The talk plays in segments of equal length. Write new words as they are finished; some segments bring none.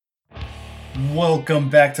Welcome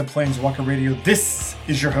back to Planeswalker Radio. This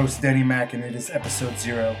is your host, Danny Mac, and it is episode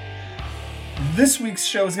 0. This week's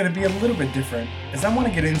show is going to be a little bit different, as I want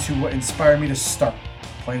to get into what inspired me to start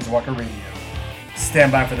Planeswalker Radio.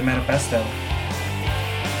 Stand by for the Manifesto.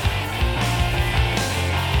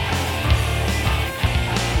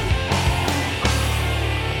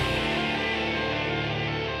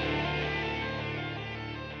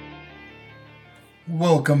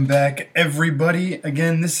 Welcome back, everybody.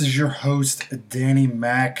 Again, this is your host, Danny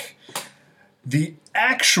Mac. The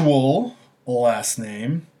actual last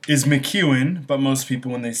name is McEwen, but most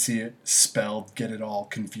people, when they see it spelled, get it all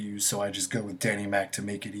confused, so I just go with Danny Mac to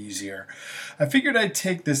make it easier. I figured I'd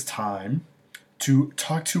take this time to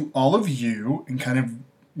talk to all of you and kind of,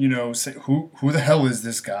 say, who the hell is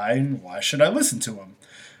this guy and why should I listen to him?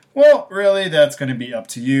 Well, really, that's going to be up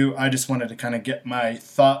to you. I just wanted to kind of get my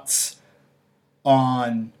thoughts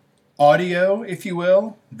on audio, if you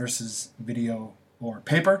will, versus video or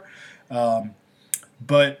paper.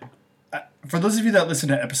 But for those of you that listened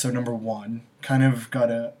to episode number 1, kind of got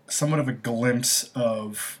a somewhat of a glimpse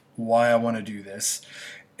of why I want to do this.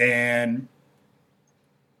 And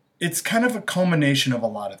it's kind of a culmination of a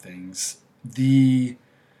lot of things. I've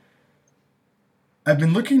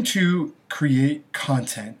been looking to create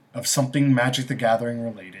content of something Magic the Gathering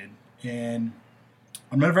related, and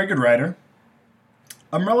I'm not a very good writer.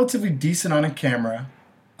 I'm relatively decent on a camera,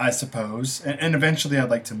 I suppose, and eventually I'd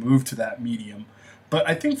like to move to that medium. But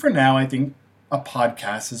I think for now, a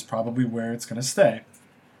podcast is probably where it's going to stay.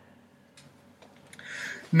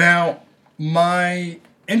 Now, my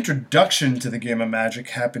introduction to the game of Magic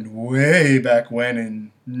happened way back when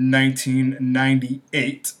in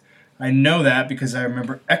 1998. I know that because I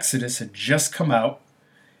remember Exodus had just come out,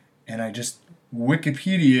 and I just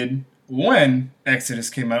Wikipedia'd when Exodus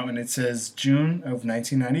came out, and it says June of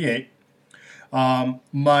 1998.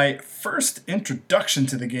 My first introduction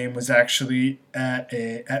to the game was actually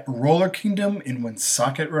at Roller Kingdom in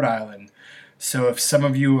Woonsocket, Rhode Island. So if some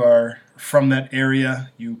of you are from that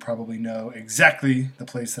area, you probably know exactly the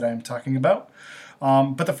place that I'm talking about.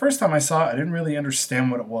 But the first time I saw it, I didn't really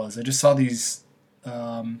understand what it was. I just saw these,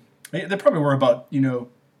 they probably were about,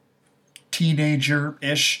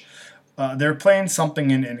 teenager-ish. They were playing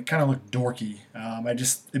something and it kind of looked dorky. I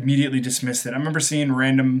just immediately dismissed it. I remember seeing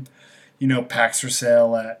random, packs for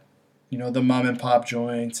sale at, the mom and pop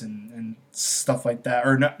joints and stuff like that.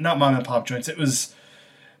 Or not mom and pop joints. There was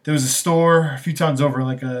a store a few towns over,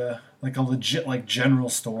 like a legit general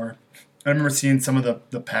store. I remember seeing some of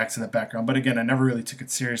the packs in the background. But again, I never really took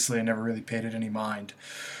it seriously. I never really paid it any mind.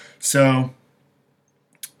 So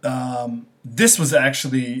this was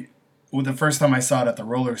actually... Well, the first time I saw it at the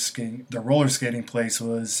roller skating place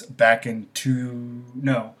was back in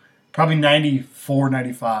probably 94,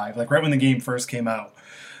 95, like right when the game first came out.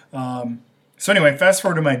 So anyway, fast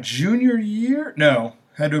forward to my junior year. No,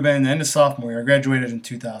 had to have been the end of sophomore year. I graduated in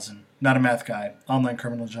 2000. Not a math guy, online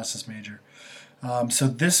criminal justice major. So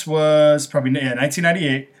this was probably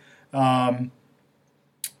 1998.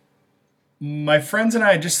 My friends and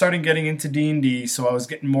I had just started getting into D&D, so I was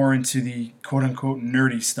getting more into the quote-unquote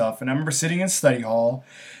nerdy stuff. And I remember sitting in study hall,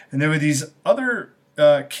 and there were these other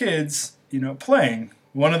kids, playing.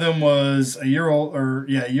 One of them was a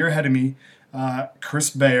year ahead of me, Chris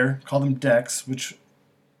Bayer, called him Dex, which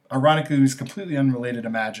ironically was completely unrelated to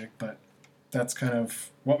Magic, but that's kind of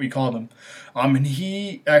what we called him. And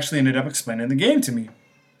he actually ended up explaining the game to me.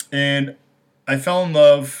 And I fell in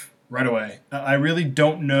love right away. I really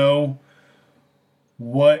don't know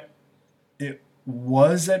what it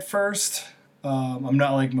was at first. I'm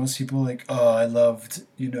not like most people, like, oh, I loved,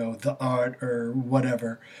 the art or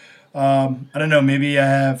whatever. I don't know, maybe I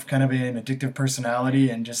have kind of an addictive personality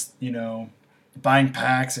and just, buying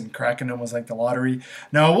packs and cracking them was like the lottery.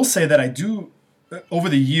 Now, I will say that I do, over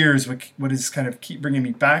the years, what is kind of keep bringing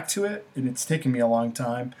me back to it, and it's taken me a long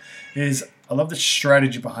time, is I love the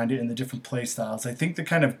strategy behind it and the different play styles. I think the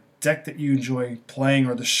kind of deck that you enjoy playing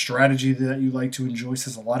or the strategy that you like to enjoy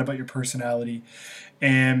says a lot about your personality.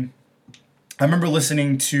 And I remember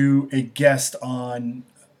listening to a guest on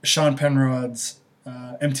Sean Penrod's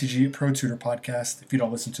MTG Pro Tutor podcast. If you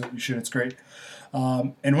don't listen to it, you should. It's great.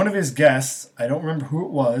 And one of his guests, I don't remember who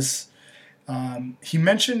it was, he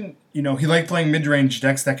mentioned, he liked playing mid-range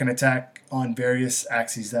decks that can attack on various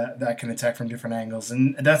axes, that can attack from different angles.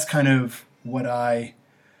 And that's kind of what I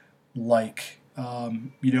like.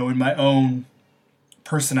 In my own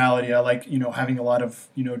personality, I like, having a lot of,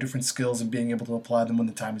 different skills and being able to apply them when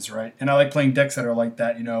the time is right. And I like playing decks that are like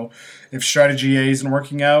that, if strategy A isn't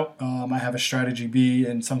working out, I have a strategy B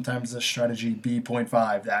and sometimes a strategy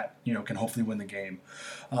B.5 that, can hopefully win the game.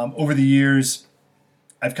 Over the years,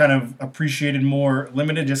 I've kind of appreciated more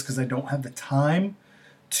limited just because I don't have the time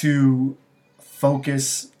to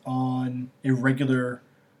focus on a regular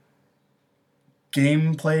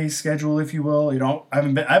gameplay schedule, if you will. I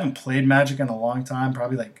haven't played Magic in a long time,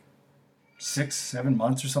 probably like 6-7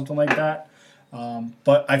 months or something like that.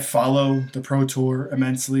 But I follow the Pro Tour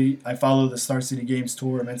immensely. I follow the Star City Games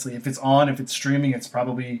Tour immensely. If it's on, if it's streaming, it's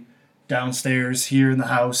probably downstairs here in the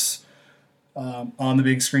house, on the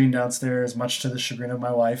big screen downstairs, much to the chagrin of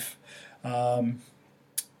my wife.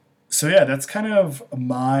 So yeah, that's kind of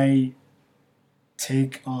my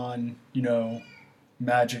take on,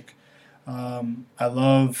 Magic. I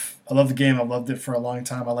love the game. I've loved it for a long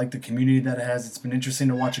time. I like the community that it has. It's been interesting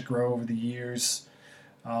to watch it grow over the years.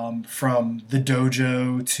 From the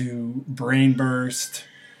dojo to Brain Burst,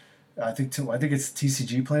 I think it's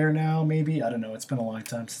TCG Player now. Maybe, I don't know. It's been a long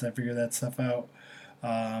time since I figured that stuff out.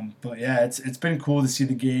 But yeah, it's been cool to see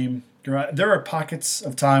the game. There are pockets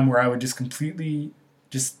of time where I would just completely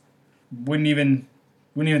just wouldn't even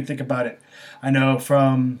think about it. I know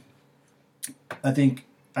I think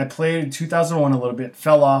I played in 2001 a little bit,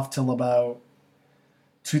 fell off till about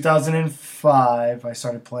 2005. I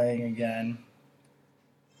started playing again.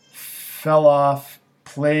 Fell off,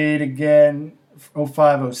 played again,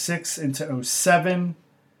 05, 06 into 07.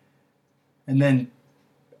 And then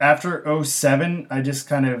after 07, I just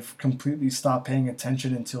kind of completely stopped paying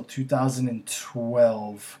attention until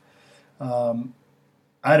 2012. I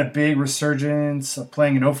had a big resurgence of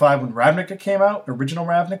playing in 05 when Ravnica came out, original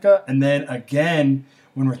Ravnica, and then again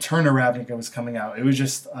when Return to Ravnica was coming out. It was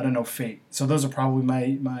just, I don't know, fate. So those are probably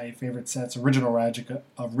my favorite sets. Original Ravnica,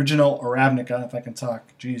 if I can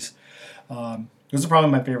talk. Jeez. Those are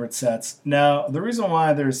probably my favorite sets. Now, the reason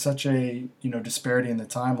why there's such a disparity in the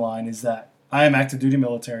timeline is that I am active duty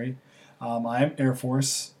military. I am Air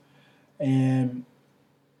Force, and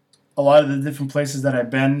a lot of the different places that I've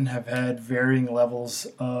been have had varying levels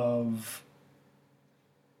of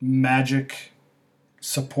Magic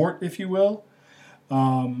support, if you will.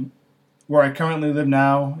 Where I currently live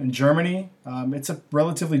now in Germany, it's a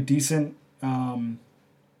relatively decent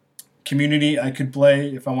community. I could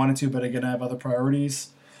play if I wanted to, but again, I have other priorities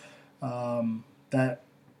that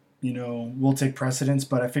will take precedence.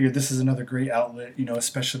 But I figured this is another great outlet,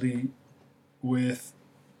 especially with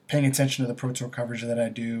paying attention to the Pro Tour coverage that I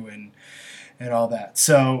do and all that.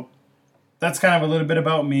 So that's kind of a little bit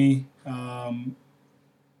about me.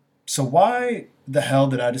 So why the hell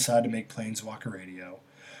did I decide to make Planeswalker Radio?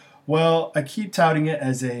 Well, I keep touting it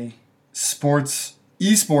as a esports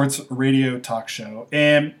radio talk show,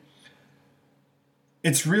 and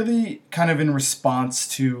it's really kind of in response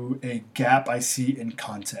to a gap I see in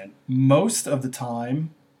content. Most of the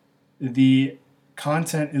time, the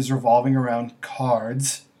content is revolving around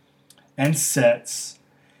cards and sets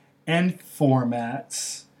and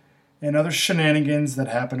formats and other shenanigans that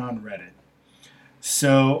happen on Reddit.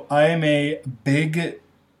 So I am a big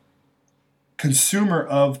consumer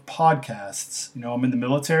of podcasts. I'm in the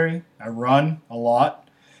military. I run a lot,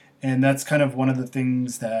 and that's kind of one of the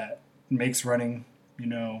things that makes running,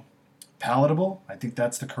 palatable. I think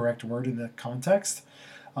that's the correct word in the context.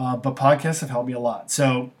 But podcasts have helped me a lot.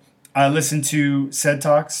 So I listen to Sed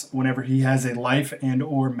Talks whenever he has a life and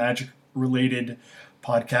or Magic related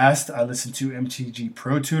podcast. I listen to MTG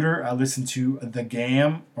Pro Tutor. I listen to The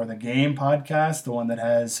Game podcast, the one that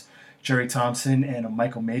has Jerry Thompson and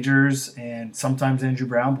Michael Majors and sometimes Andrew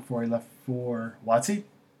Brown before he left for WotC.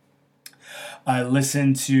 I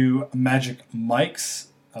listen to Magic Mike's.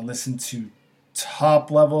 I listen to Top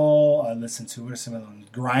Level. I listen to, what are some of them?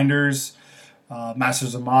 Grinders,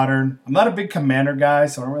 Masters of Modern. I'm not a big Commander guy,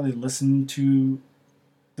 so I don't really listen to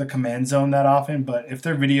the Command Zone that often, but if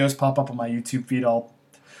their videos pop up on my YouTube feed,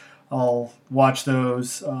 I'll watch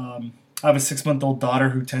those. I have a 6-month-old daughter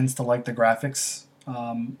who tends to like the graphics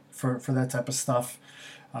for that type of stuff.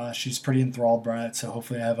 She's pretty enthralled by it, so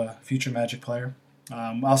hopefully I have a future Magic player.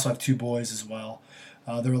 I also have 2 boys as well.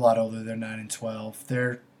 They're a lot older. They're 9 and 12.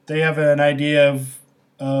 They have an idea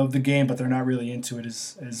of the game, but they're not really into it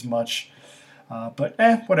as much. But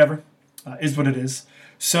whatever. Is what it is.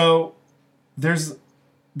 So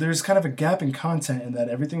there's kind of a gap in content in that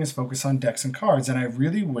everything is focused on decks and cards, and I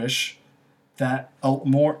really wish that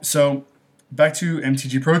more. So back to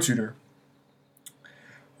MTG Pro Tutor.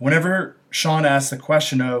 Whenever Sean asks the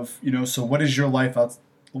question of, so what is your life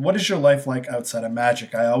like outside of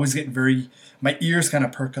Magic? I always get my ears kind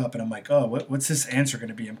of perk up, and I'm like, oh, what's this answer going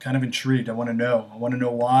to be? I'm kind of intrigued. I want to know.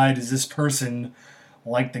 Why does this person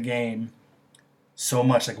like the game so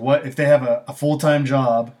much? Like, what if they have a full-time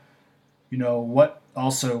job? What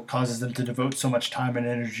also causes them to devote so much time and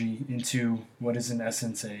energy into what is in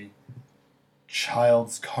essence a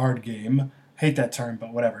child's card game. Hate that term,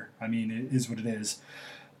 but whatever. I mean, it is what it is.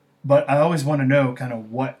 But I always want to know kind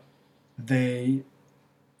of what they,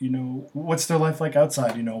 what's their life like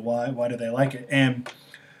outside? Why do they like it? And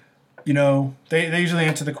they usually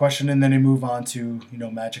answer the question and then they move on to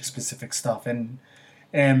Magic specific stuff. And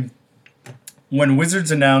when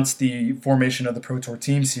Wizards announced the formation of the Pro Tour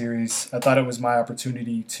Team Series, I thought it was my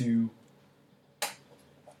opportunity to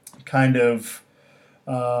kind of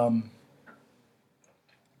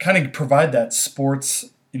provide that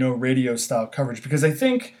sports, radio style coverage, because I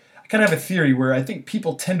kind of have a theory where I think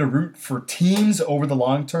people tend to root for teams over the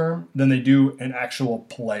long term than they do an actual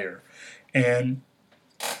player. And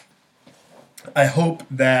I hope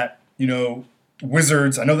that,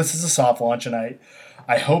 Wizards, I know this is a soft launch, and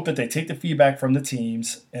I hope that they take the feedback from the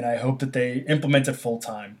teams, and I hope that they implement it full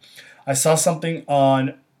time. I saw something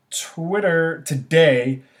on Twitter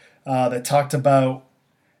today that talked about,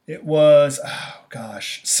 it was,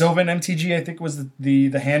 Sylvan MTG, I think was the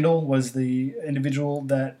handle, was the individual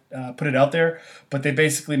that put it out there. But they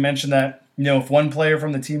basically mentioned that, if one player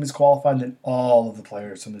from the team is qualified, then all of the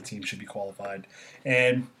players from the team should be qualified.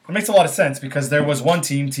 And it makes a lot of sense because there was one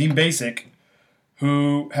team, Team Basic,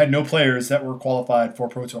 who had no players that were qualified for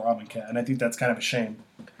Pro Tour Amonkhet, and I think that's kind of a shame.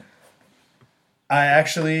 I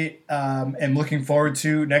actually am looking forward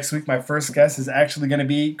to next week. My first guest is actually going to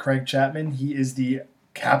be Craig Chapman. He is the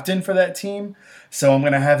captain for that team, so I'm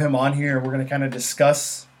going to have him on here. We're going to kind of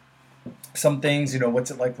discuss some things,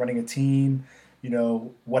 what's it like running a team,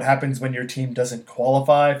 what happens when your team doesn't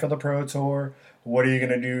qualify for the Pro Tour, what are you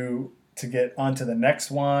going to do to get onto the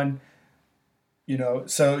next one,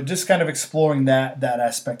 so just kind of exploring that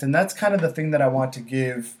aspect. And that's kind of the thing that I want to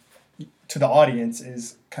give to the audience,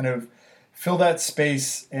 is kind of fill that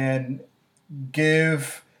space and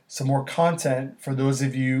give some more content for those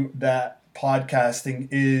of you that podcasting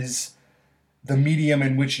is the medium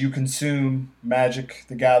in which you consume Magic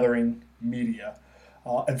the Gathering media.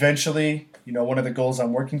 Eventually, one of the goals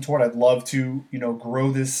I'm working toward, I'd love to,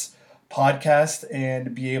 grow this podcast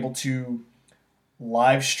and be able to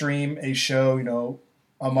live stream a show.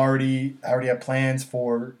 I already have plans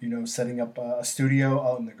for, setting up a studio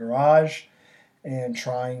out in the garage and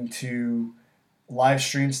trying to live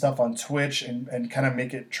stream stuff on Twitch and kind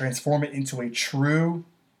of transform it into a true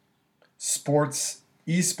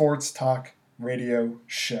esports talk radio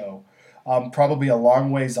show. Probably a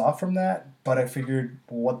long ways off from that, but I figured,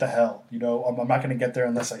 what the hell, I'm not going to get there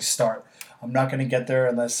unless I start. I'm not going to get there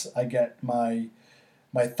unless I get my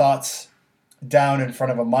thoughts down in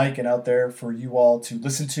front of a mic and out there for you all to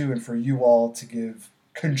listen to and for you all to give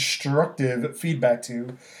constructive feedback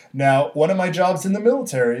to. Now, one of my jobs in the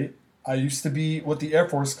military, I used to be what the Air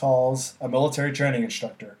Force calls a military training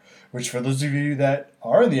instructor, which for those of you that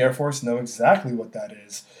are in the Air Force know exactly what that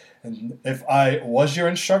is. And if I was your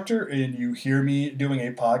instructor and you hear me doing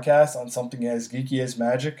a podcast on something as geeky as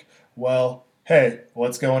Magic, well, hey,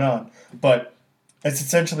 what's going on? But it's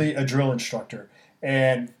essentially a drill instructor.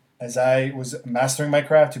 And as I was mastering my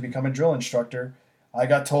craft to become a drill instructor, I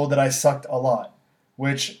got told that I sucked a lot.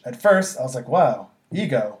 Which, at first, I was like, wow,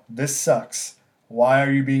 ego, this sucks. Why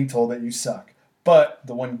are you being told that you suck? But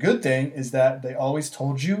the one good thing is that they always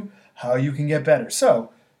told you how you can get better.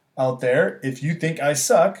 So, out there, if you think I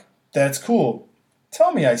suck, that's cool.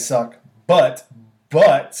 Tell me I suck. But,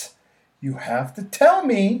 you have to tell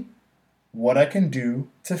me what I can do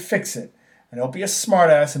to fix it. And don't be a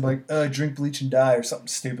smartass and be like, drink bleach and die or something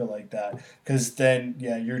stupid like that. Because then,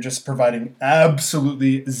 you're just providing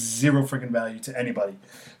absolutely zero freaking value to anybody.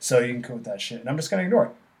 So you can go with that shit. And I'm just going to ignore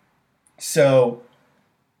it. So,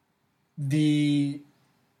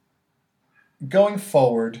 going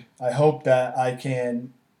forward, I hope that I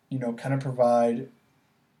can, kind of provide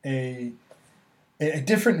a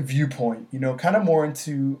different viewpoint, kind of more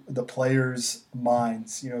into the players'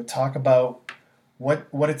 minds, talk about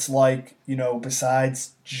what it's like,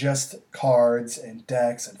 besides just cards and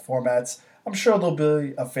decks and formats. I'm sure there'll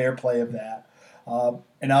be a fair play of that.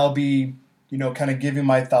 And I'll be, kind of giving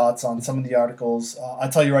my thoughts on some of the articles.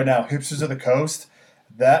 I'll tell you right now, Hipsters of the Coast,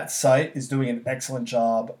 that site is doing an excellent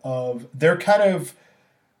job they're kind of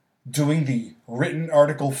doing the written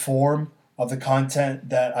article form of the content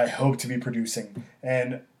that I hope to be producing.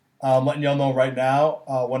 And I'm letting y'all know right now,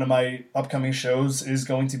 one of my upcoming shows is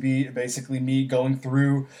going to be basically me going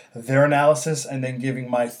through their analysis and then giving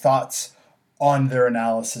my thoughts on their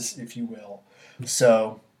analysis, if you will.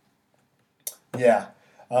 So, yeah.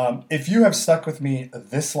 If you have stuck with me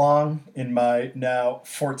this long in my now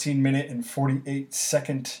 14-minute and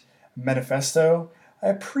 48-second manifesto, I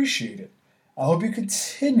appreciate it. I hope you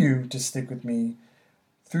continue to stick with me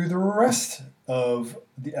through the rest of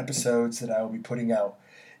the episodes that I will be putting out.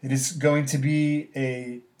 It is going to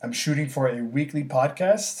be I'm shooting for a weekly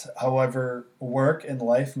podcast. However, work and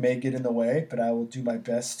life may get in the way, but I will do my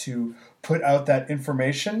best to put out that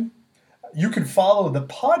information. You can follow the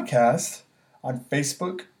podcast on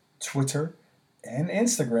Facebook, Twitter, and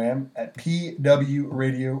Instagram at PW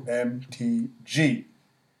Radio MTG.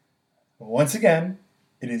 Once again,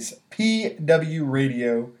 it is PW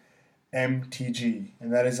Radio MTG,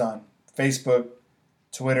 and that is on Facebook,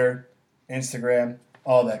 Twitter, Instagram,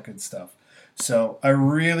 all that good stuff. So I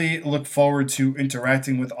really look forward to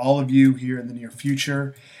interacting with all of you here in the near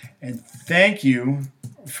future, and thank you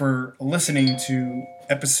for listening to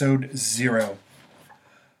episode 0.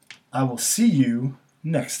 I will see you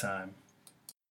next time.